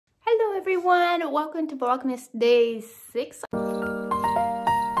everyone, welcome to Vlogmas day 6.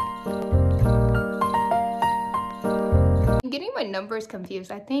 I'm getting my numbers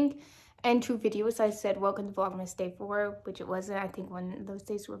confused. I think in 2 videos I said welcome to Vlogmas day 4, which it wasn't. I think one of those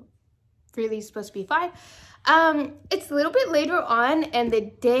days were really supposed to be 5. It's a little bit later on in the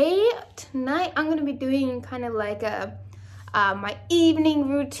day. Tonight I'm gonna be doing kind of like a my evening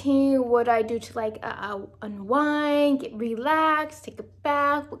routine, what I do to like unwind, get relaxed, take a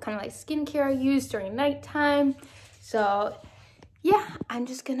bath, what kind of like skincare I use during nighttime. So yeah, I'm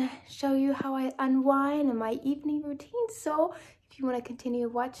just gonna show you how I unwind in my evening routine. So if you want to continue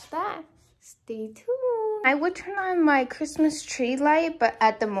to watch that, stay tuned. I would turn on my Christmas tree light, but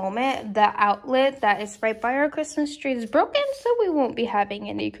at the moment the outlet that is right by our Christmas tree is broken, so we won't be having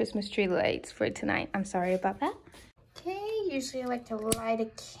any Christmas tree lights for tonight. I'm sorry about that. Okay, usually I like to light a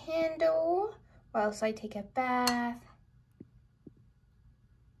candle whilst I take a bath.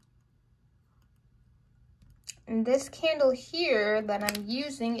 And this candle here that I'm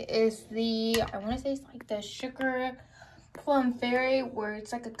using is the, I want to say it's like the Sugar Plum Fairy, where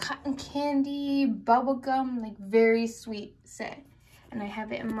it's like a cotton candy, bubblegum, like very sweet scent. And I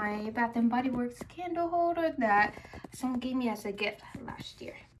have it in my Bath and Body Works candle holder that someone gave me as a gift last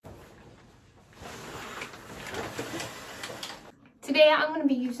year. Today I'm going to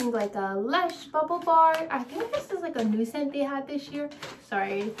be using like a Lush bubble bar. I think this is like a new scent they had this year.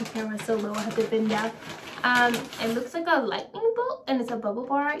 Sorry, the camera's so low, I have to bend down. It looks like a lightning bolt and it's a bubble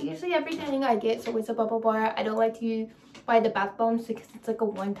bar. Usually everything I get is always a bubble bar. I don't like to buy the bath bombs because it's like a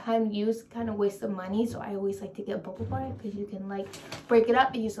one-time use, kind of waste of money. So I always like to get a bubble bar because you can like break it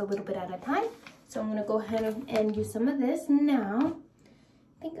up and use a little bit at a time. So I'm going to go ahead and use some of this now.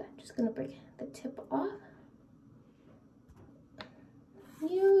 I think I'm just going to break the tip off.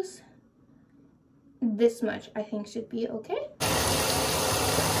 Use this much, I think should be okay.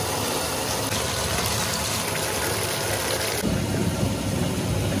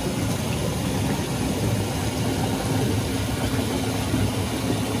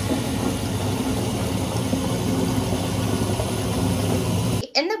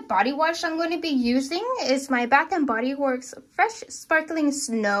 And the body wash I'm going to be using is my Bath and Body Works Fresh Sparkling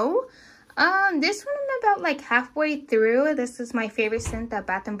Snow. This one I'm about like halfway through. This is my favorite scent that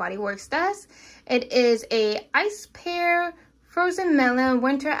Bath and Body Works does. It is a ice pear, frozen melon,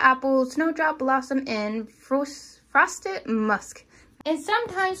 winter apple, snowdrop blossom, and frosted musk. And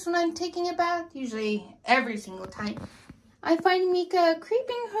sometimes when I'm taking a bath, usually every single time, I find Mika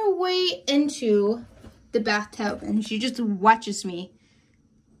creeping her way into the bathtub and she just watches me.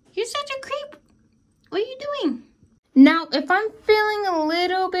 You're such a creep. What are you doing? Now, if I'm feeling a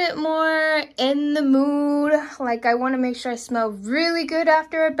little bit more in the mood, like I want to make sure I smell really good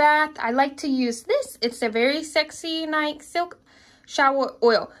after a bath, I like to use this. It's a very sexy night silk shower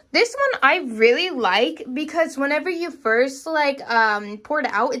oil. This one I really like because whenever you first like pour it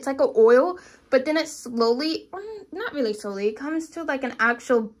out, it's like an oil, but then it slowly, or not really slowly, it comes to like an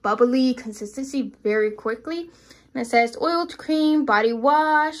actual bubbly consistency very quickly. And it says oil to cream body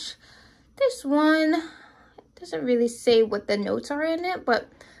wash. This one doesn't really say what the notes are in it, but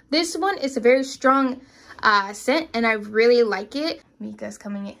this one is a very strong scent and I really like it. Mika's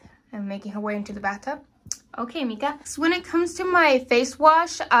coming in and making her way into the bathtub. Okay, Mika. So when it comes to my face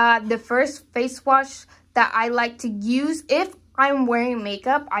wash, the first face wash that I like to use if I'm wearing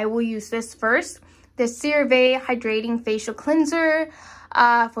makeup, I will use this first. The CeraVe Hydrating Facial Cleanser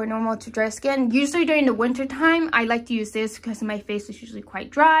for normal to dry skin. Usually during the winter time, I like to use this because my face is usually quite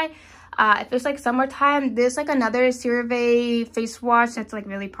dry. If it's like summertime, there's like another CeraVe face wash that's like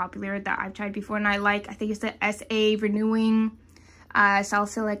really popular that I've tried before and I like. I think it's the SA Renewing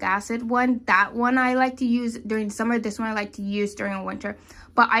Salicylic Acid one. That one I like to use during summer. This one I like to use during winter.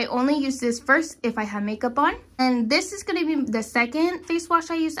 But I only use this first if I have makeup on. And this is going to be the second face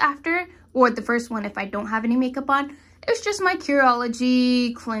wash I use after, or the first one if I don't have any makeup on. It's just my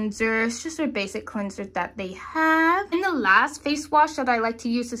Curology cleanser. It's just a basic cleanser that they have. And the last face wash that I like to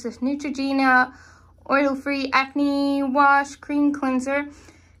use is this Neutrogena Oil-Free Acne Wash Cream Cleanser.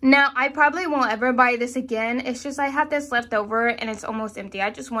 Now, I probably won't ever buy this again. It's just I had this left over and it's almost empty.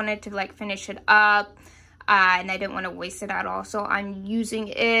 I just wanted to like finish it up and I didn't want to waste it at all. So I'm using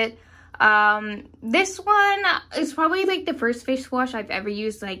it. This one is probably like the first face wash I've ever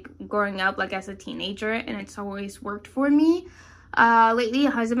used like growing up, like as a teenager, and it's always worked for me. Lately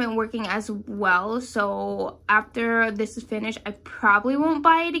it hasn't been working as well, so after this is finished I probably won't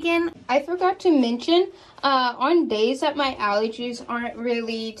buy it again. I forgot to mention on days that my allergies aren't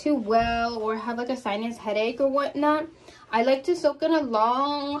really too well or have like a sinus headache or whatnot, I like to soak in a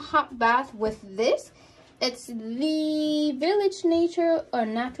long hot bath with this. It's the Village Nature or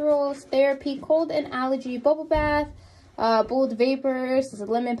Naturals Therapy Cold and Allergy Bubble Bath. Bold Vapors,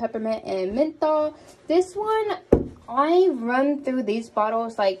 lemon, peppermint, and menthol. This one, I run through these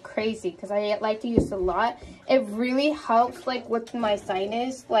bottles like crazy because I like to use a lot. It really helps like with my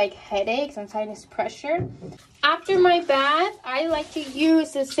sinus, like headaches and sinus pressure. After my bath, I like to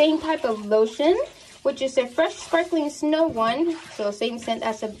use the same type of lotion, which is a Fresh Sparkling Snow one. So same scent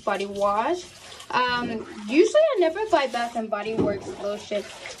as a body wash. Usually I never buy Bath and Body Works lotion,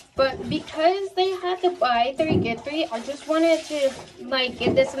 but because they had the buy 3 get 3, I just wanted to like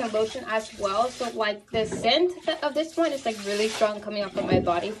get this in a lotion as well. So like the scent of this one is like really strong coming off of my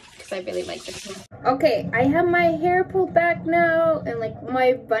body because I really like this one. Okay, I have my hair pulled back now and like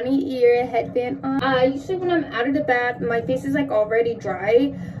my bunny ear headband on. Usually when I'm out of the bath, my face is like already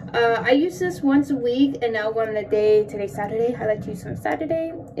dry. I use this once a week, and now on the day, today's Saturday, I like to use on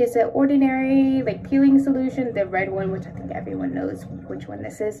Saturday. It's an ordinary like peeling solution, the red one, which I think everyone knows which one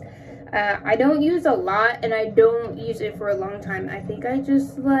this is. I don't use a lot, and I don't use it for a long time. I think I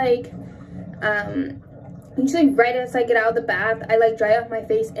just like, usually right as I get out of the bath, I like dry off my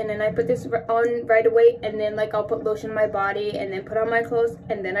face, and then I put this on right away, and then like I'll put lotion on my body, and then put on my clothes,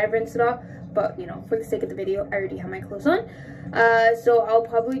 and then I rinse it off. But you know, for the sake of the video, I already have my clothes on. So I'll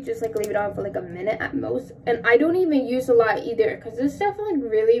probably just like leave it on for like a minute at most. And I don't even use a lot either because this stuff like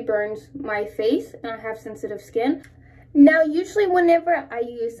really burns my face and I have sensitive skin. Now usually whenever I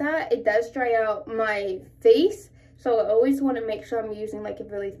use that, it does dry out my face. So I always want to make sure I'm using like a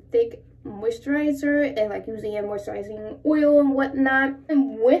really thick moisturizer and like using a moisturizing oil and whatnot.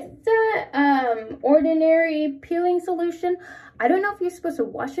 And with the ordinary peeling solution, I don't know if you're supposed to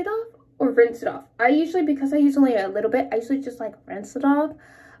wash it off or rinse it off. I usually, because I use only a little bit, I usually just like rinse it off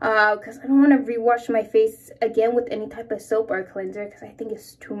because I don't want to rewash my face again with any type of soap or cleanser because I think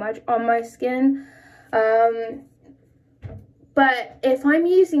it's too much on my skin. But if I'm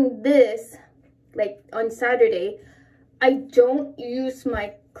using this like on Saturday, I don't use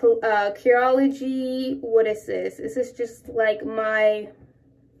my Curology. What is this? This is just like my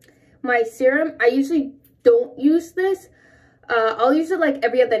serum. I usually don't use this. I'll use it like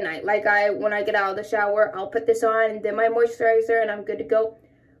every other night. Like when I get out of the shower, I'll put this on and then my moisturizer and I'm good to go.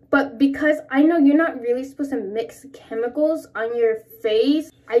 But because I know you're not really supposed to mix chemicals on your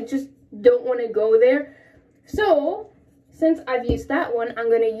face, I just don't want to go there. So since I've used that one, I'm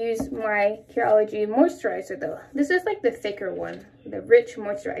going to use my Curology moisturizer though. This is like the thicker one, the rich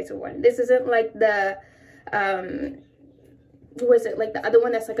moisturizer one. This isn't like the, what is it, like the other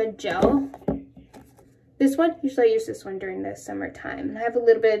one that's like a gel. This one, usually I use this one during the summertime. And I have a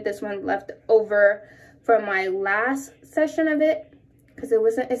little bit of this one left over from my last session of it. Because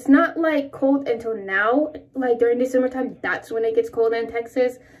it's not like cold until now. Like during the summertime, that's when it gets cold in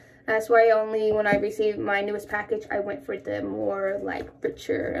Texas. That's why only when I received my newest package, I went for the more like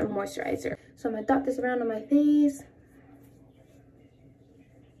richer moisturizer. So I'm going to dot this around on my face.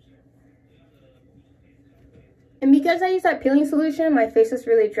 And because I use that peeling solution, my face is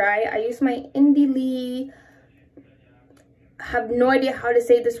really dry. I use my Lee, have no idea how to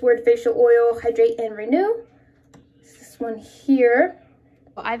say this word, facial oil, hydrate and renew. It's this one here.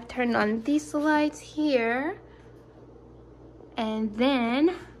 I've turned on these lights here. And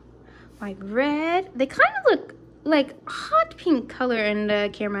then my red, they kind of look like hot pink color in the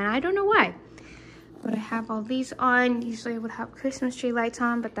camera, and I don't know why. But I have all these on. Usually I would have Christmas tree lights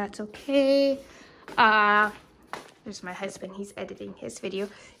on, but that's okay. There's my husband, he's editing his video.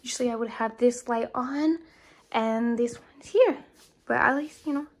 Usually I would have this light on and this one's here. But at least,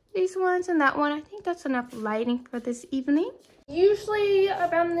 you know, these ones and that one, I think that's enough lighting for this evening. Usually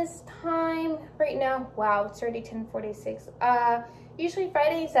around this time, right now, wow, it's already 10:46. Usually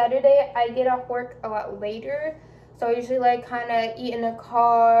Friday and Saturday, I get off work a lot later. So I usually like kind of eat in the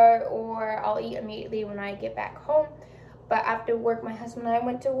car or I'll eat immediately when I get back home. But after work, my husband and I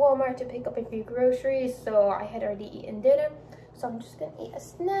went to Walmart to pick up a few groceries, so I had already eaten dinner. So I'm just gonna eat a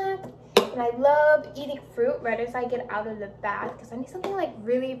snack. And I love eating fruit right as I get out of the bath because I need something like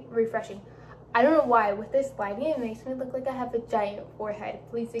really refreshing. I don't know why, with this lighting, it makes me look like I have a giant forehead.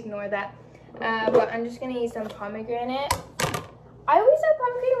 Please ignore that. But I'm just gonna eat some pomegranate. I always thought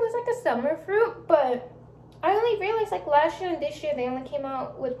pomegranate was like a summer fruit, but I only realized like last year and this year they only came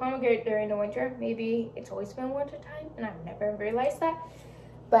out with pomegranate during the winter. Maybe it's always been winter time and I've never realized that.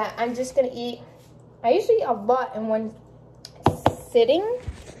 But I'm just gonna eat. I usually eat a lot in one sitting,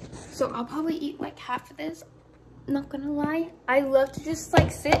 so I'll probably eat like half of this. Not gonna lie, I love to just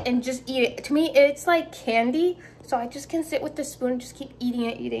like sit and just eat it. To me, it's like candy, so I just can sit with the spoon and just keep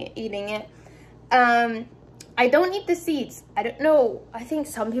eating it. I I don't eat the seeds. I don't know. I think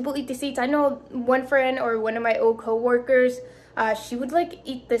some people eat the seeds. I know one friend or one of my old co-workers, she would like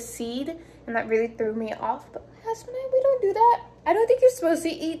eat the seed, and that really threw me off. But my husband and I, we don't do that. I don't think you're supposed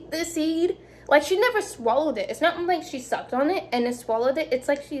to eat the seed. Like, she never swallowed it. It's not like she sucked on it and then swallowed it. It's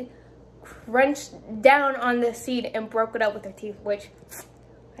like she crunched down on the seed and broke it up with her teeth, which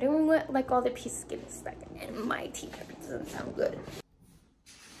I don't want like all the pieces getting stuck in my teeth. It doesn't sound good.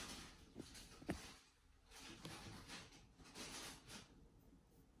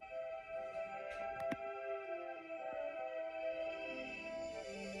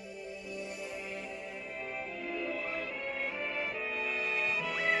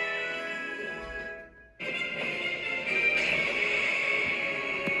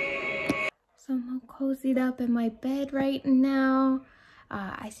 So I'm all cozied up in my bed right now.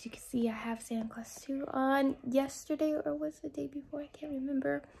 As you can see, I have Santa Claus 2 on. Yesterday, or was it the day before? I can't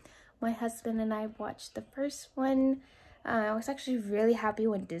remember. My husband and I watched the first one. I was actually really happy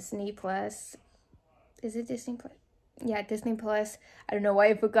when Disney Plus. Is it Disney Plus? Yeah, Disney Plus. I don't know why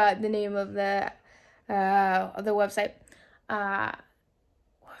I forgot the name of the website.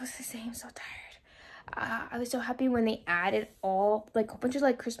 What was I saying? I'm so tired. I was so happy when they added all like a bunch of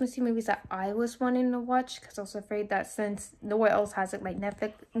like Christmassy movies that I was wanting to watch, because I was afraid that since no one else has it, like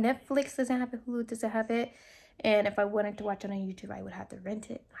Netflix doesn't have it, Hulu doesn't have it, and if I wanted to watch it on YouTube, I would have to rent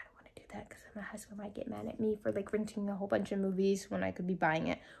it. I don't want to do that because my husband might get mad at me for like renting a whole bunch of movies when I could be buying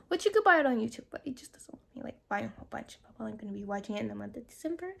it, which you could buy it on YouTube, but it just doesn't want me like buying a whole bunch. I'm only going to be watching it in the month of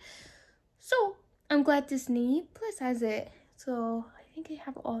December, so I'm glad Disney Plus has it. So I think I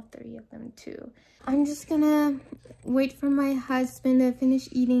have all 3 of them too. I'm just gonna wait for my husband to finish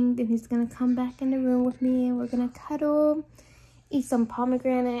eating, then he's gonna come back in the room with me and we're gonna cuddle, eat some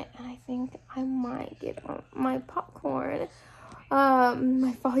pomegranate, and I think I might get my popcorn.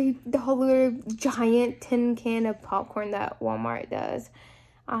 My $5 giant tin can of popcorn that Walmart does.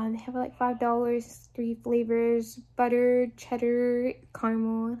 They have like $5, 3 flavors, butter, cheddar,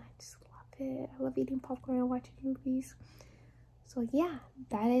 caramel, and I just love it. I love eating popcorn and watching movies. So yeah,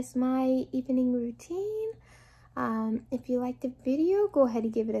 that is my evening routine. If you liked the video, go ahead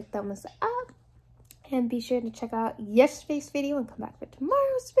and give it a thumbs up. And be sure to check out yesterday's video and come back for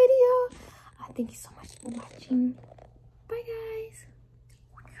tomorrow's video. Thank you so much for watching. Bye guys.